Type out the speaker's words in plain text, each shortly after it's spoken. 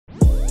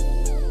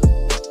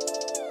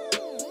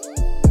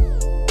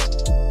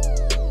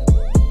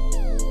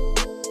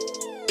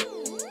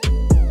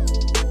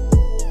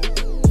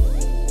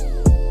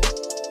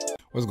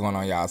What's going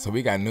on, y'all? So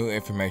we got new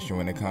information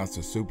when it comes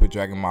to Super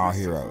Dragon Ball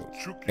Heroes,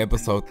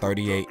 episode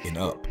 38 and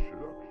up.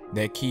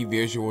 That key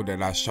visual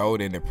that I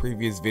showed in the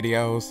previous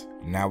videos,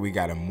 now we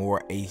got a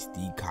more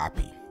HD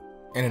copy.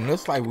 And it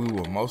looks like we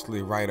were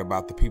mostly right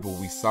about the people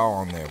we saw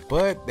on there,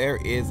 but there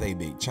is a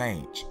big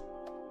change.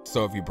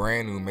 So if you're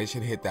brand new, make sure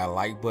to hit that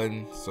like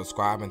button,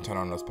 subscribe, and turn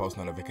on those post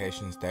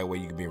notifications. That way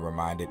you can be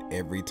reminded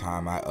every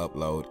time I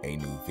upload a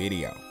new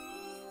video.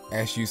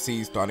 As you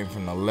see, starting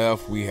from the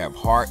left, we have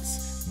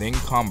Hearts, then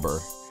Cumber,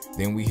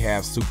 then we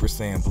have Super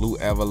Saiyan Blue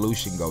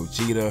Evolution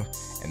Gogeta.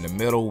 In the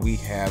middle, we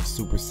have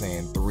Super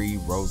Saiyan 3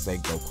 Rose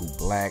Goku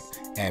Black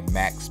at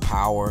max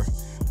power.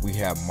 We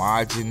have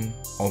Majin,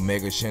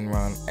 Omega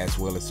Shenron, as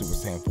well as Super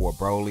Saiyan 4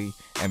 Broly.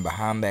 And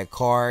behind that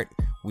card,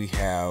 we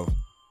have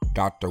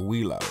Dr.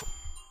 YeLLa.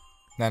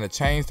 Now the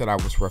change that I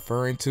was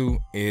referring to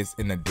is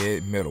in the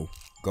dead middle,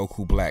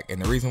 Goku Black.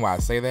 And the reason why I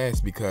say that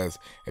is because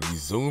if you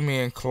zoom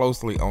in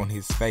closely on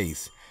his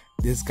face,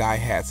 this guy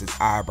has his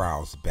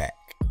eyebrows back.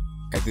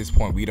 At this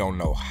point, we don't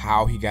know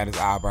how he got his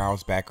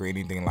eyebrows back or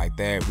anything like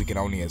that. We can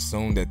only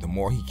assume that the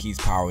more he keeps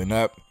powering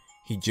up,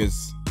 he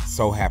just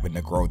so happened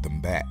to grow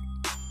them back.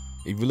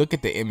 If you look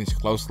at the image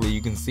closely,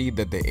 you can see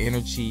that the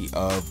energy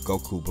of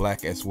Goku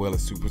Black as well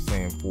as Super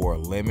Saiyan 4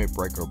 Limit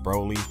Breaker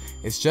Broly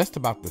is just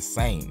about the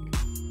same.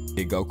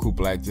 Did Goku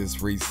Black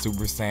just reach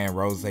Super Saiyan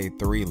Rose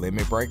 3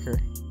 Limit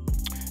Breaker?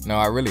 No,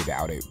 I really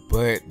doubt it,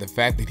 but the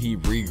fact that he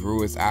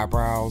regrew his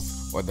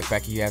eyebrows, or the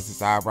fact he has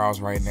his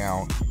eyebrows right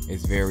now,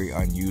 is very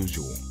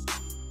unusual.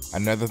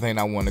 Another thing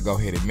I want to go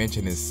ahead and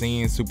mention is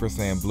seeing Super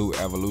Saiyan Blue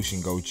Evolution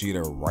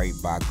Gogeta right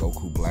by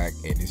Goku Black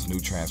in his new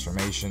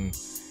transformation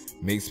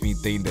makes me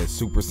think that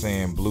Super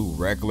Saiyan Blue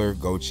regular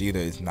Gogeta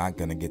is not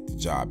going to get the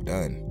job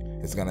done.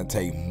 It's going to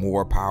take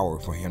more power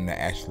for him to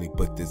actually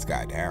put this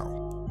guy down.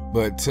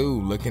 But two,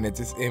 looking at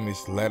this image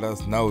let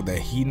us know that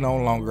he no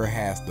longer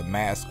has the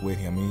mask with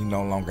him, and he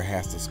no longer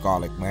has the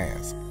Scarlet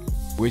Mask,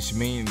 which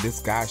means this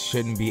guy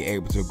shouldn't be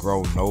able to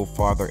grow no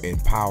farther in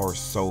power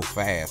so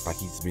fast like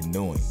he's been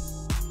doing.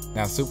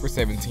 Now Super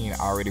 17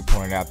 already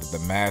pointed out that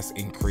the mask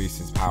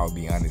increases power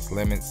beyond its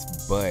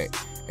limits, but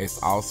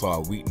it's also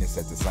a weakness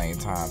at the same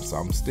time. So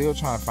I'm still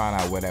trying to find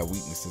out where that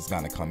weakness is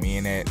gonna come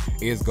in at.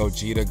 Is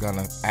Gogeta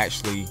gonna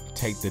actually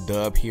take the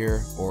dub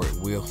here, or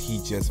will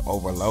he just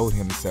overload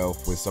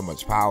himself with so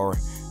much power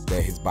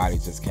that his body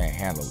just can't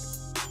handle it?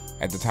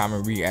 At the time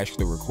of me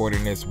actually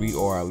recording this, we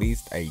are at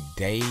least a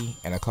day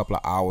and a couple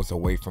of hours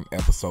away from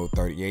episode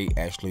 38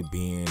 actually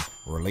being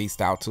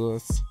released out to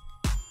us.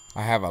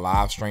 I have a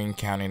live stream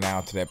counting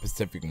down to that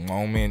specific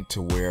moment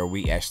to where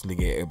we actually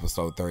get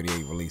episode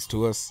 38 released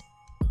to us.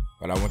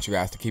 But I want you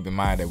guys to keep in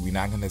mind that we're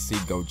not going to see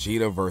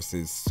Gogeta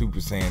versus Super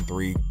Saiyan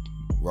 3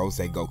 Rose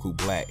Goku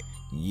Black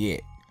yet.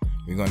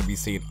 We're going to be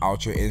seeing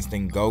Ultra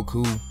Instinct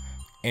Goku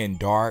and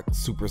Dark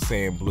Super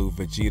Saiyan Blue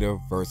Vegeta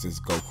versus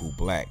Goku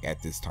Black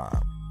at this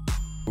time.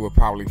 We'll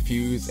probably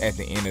fuse at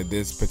the end of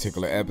this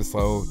particular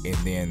episode, and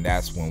then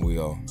that's when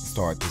we'll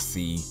start to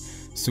see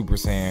Super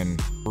Saiyan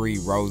 3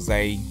 Rose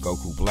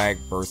Goku Black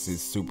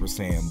versus Super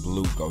Saiyan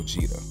Blue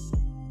Gogeta.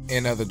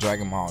 In other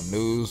Dragon Ball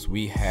news,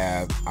 we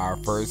have our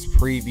first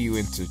preview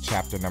into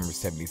chapter number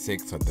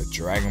 76 of the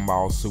Dragon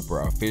Ball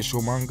Super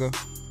official manga.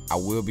 I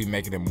will be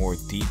making a more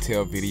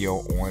detailed video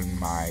on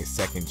my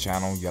second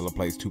channel, YeLLa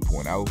Playz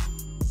 2.0.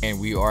 And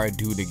we are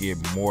due to get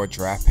more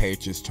draft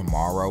pages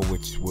tomorrow,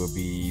 which will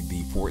be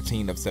the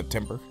 14th of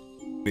September.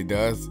 It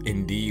does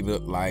indeed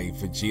look like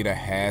Vegeta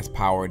has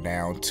powered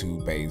down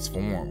to base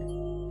form.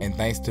 And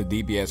thanks to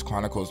DBS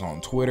Chronicles on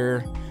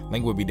Twitter,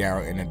 link will be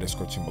down in the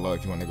description below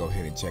if you want to go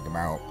ahead and check them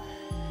out.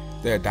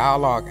 Their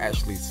dialogue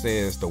actually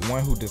says, "The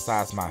one who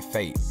decides my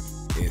fate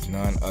is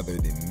none other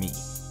than me."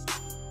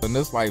 So it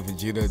looks like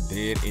Vegeta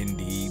did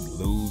indeed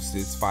lose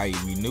this fight.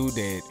 We knew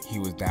that he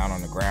was down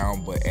on the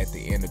ground, but at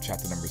the end of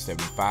chapter number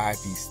 75,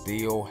 he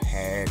still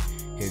had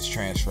his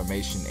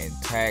transformation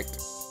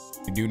intact.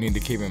 You do need to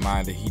keep in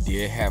mind that he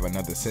did have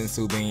another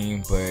Sensu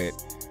Beam, but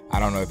I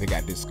don't know if it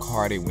got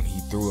discarded when he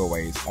threw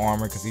away his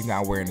armor, because he's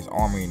not wearing his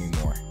armor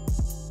anymore.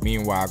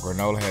 Meanwhile,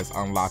 Granola has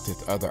unlocked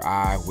his other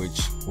eye,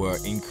 which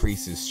will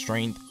increase his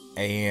strength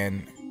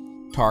and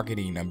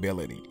targeting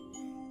ability.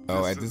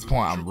 So at this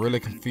point, I'm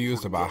really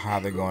confused about how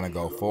they're going to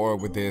go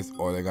forward with this,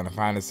 or they're going to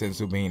find a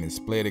Sensu Bean and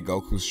split it.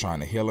 Goku's trying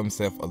to heal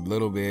himself a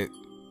little bit.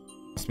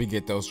 Once we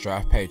get those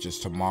draft pages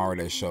tomorrow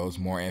that shows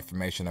more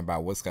information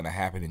about what's going to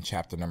happen in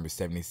chapter number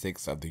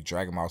 76 of the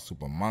Dragon Ball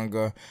Super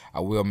manga, I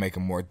will make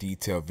a more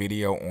detailed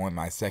video on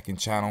my second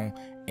channel,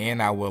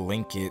 and I will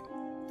link it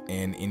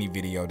in any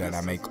video that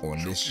I make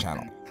on this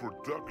channel.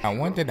 Now,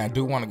 one thing I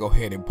do want to go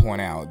ahead and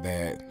point out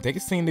that they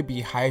seem to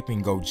be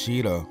hyping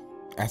Gogeta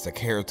as a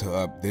character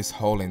up this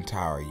whole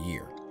entire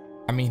year.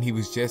 I mean, he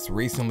was just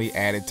recently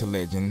added to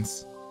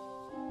Legends.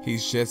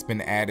 He's just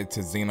been added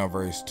to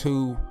Xenoverse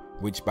 2,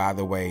 which by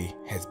the way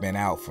has been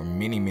out for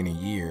many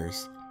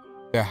years.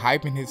 They're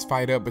hyping his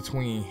fight up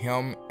between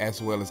him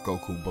as well as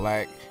Goku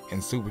Black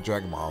and Super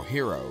Dragon Ball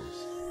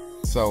Heroes.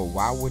 So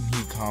why wouldn't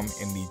he come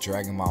in the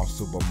Dragon Ball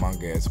Super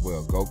manga as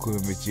well? Goku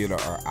and Vegeta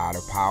are out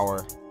of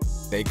power.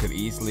 they could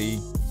easily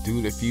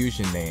do the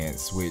fusion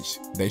dance, which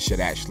they should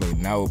actually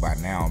know by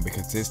now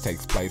because this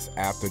takes place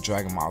after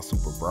Dragon Ball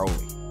Super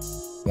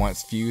Broly.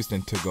 Once fused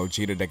into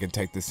Gogeta, they can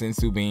take the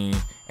Senzu Bean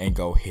and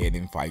go ahead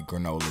and fight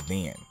Granola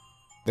then.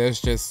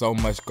 There's just so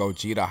much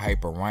Gogeta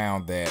hype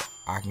around that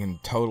I can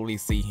totally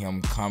see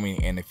him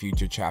coming in the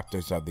future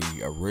chapters of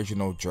the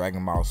original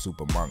Dragon Ball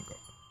Super manga.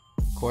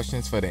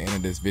 Questions for the end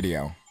of this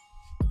video.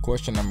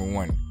 Question number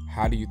 1.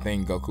 How do you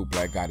think Goku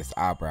Black got his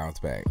eyebrows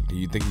back? Do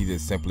you think he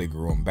just simply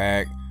grew them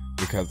back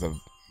because of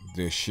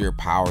the sheer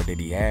power that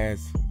he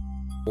has?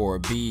 Or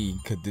B,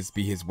 could this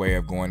be his way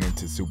of going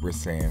into Super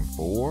Saiyan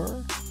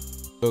 4?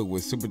 Look,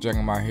 with Super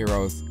Dragon Ball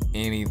Heroes,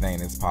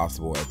 anything is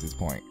possible at this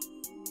point.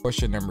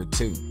 Question number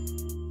 2.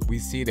 We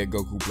see that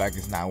Goku Black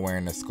is not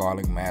wearing the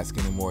Scarlet Mask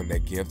anymore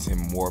that gives him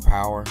more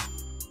power.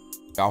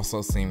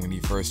 Also seen when he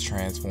first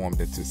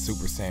transformed into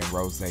Super Saiyan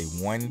Rose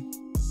 1,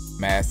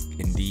 mask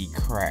indeed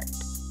cracked.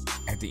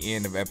 At the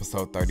end of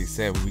episode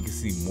 37, we can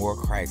see more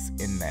cracks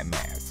in that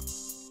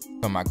mask.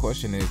 So my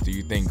question is, do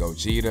you think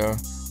Gogeta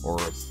or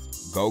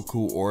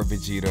Goku or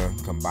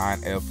Vegeta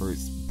combined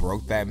efforts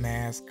broke that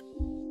mask?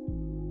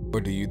 Or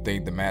do you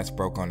think the mask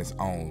broke on its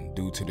own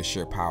due to the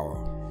sheer power?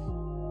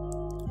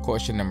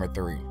 Question number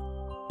 3.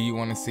 Do you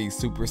want to see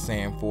Super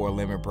Saiyan 4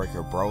 Limit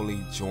Breaker Broly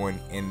join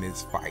in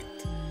this fight?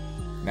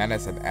 Not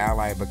as an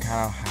ally, but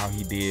kind of how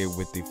he did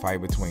with the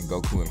fight between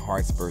Goku and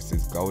Hearts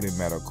versus Golden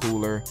Metal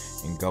Cooler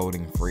and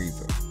Golden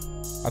Frieza.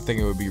 I think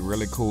it would be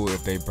really cool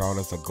if they brought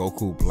us a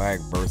Goku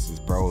Black versus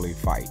Broly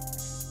fight.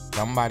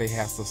 Somebody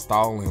has to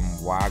stall him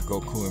while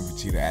Goku and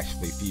Vegeta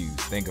actually fuse.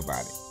 Think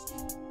about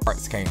it.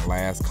 Hearts can't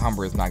last,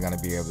 Cumber is not going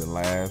to be able to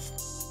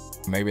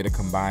last. Maybe the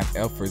combined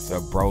efforts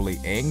of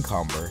Broly and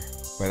Cumber,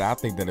 but I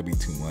think that'll be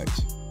too much.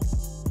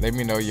 Let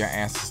me know your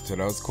answers to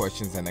those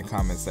questions in the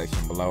comment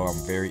section below.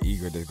 I'm very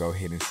eager to go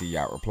ahead and see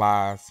y'all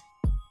replies.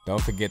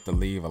 Don't forget to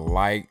leave a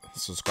like,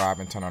 subscribe,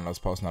 and turn on those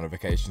post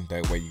notifications.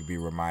 That way you'll be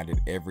reminded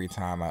every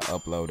time I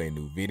upload a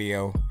new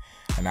video.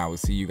 And I will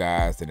see you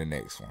guys in the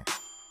next one,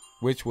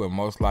 which will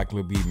most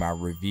likely be my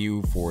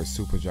review for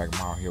Super Dragon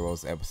Ball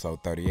Heroes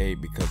episode 38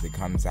 because it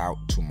comes out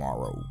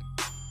tomorrow.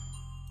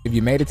 If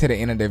you made it to the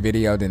end of the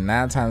video, then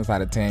 9 times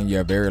out of 10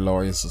 you're a very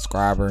loyal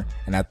subscriber,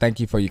 and I thank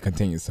you for your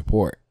continued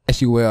support.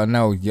 As you well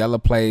know,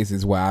 YeLLa Playz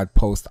is where I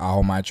post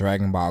all my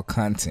Dragon Ball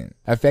content.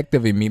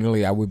 Effective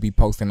immediately, I will be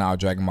posting all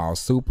Dragon Ball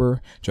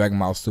Super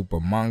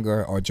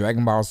manga, or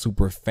Dragon Ball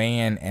Super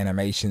fan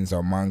animations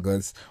or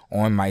mangas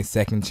on my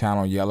second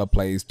channel, YeLLa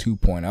Playz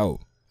 2.0.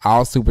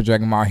 All Super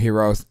Dragon Ball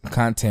Heroes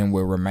content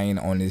will remain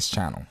on this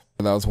channel.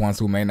 For those ones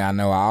who may not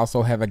know, I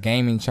also have a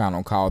gaming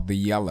channel called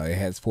the YeLLa. It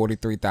has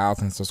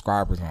 43,000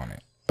 subscribers on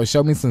it. So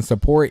show me some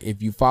support.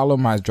 If you follow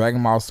my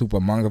Dragon Ball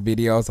Super manga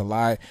videos a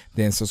lot,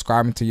 then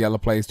subscribing to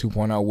YeLLa Playz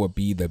 2.0 will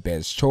be the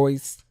best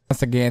choice.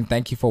 Once again,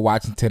 thank you for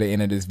watching to the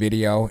end of this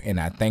video, and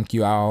I thank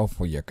you all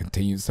for your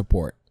continued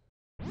support.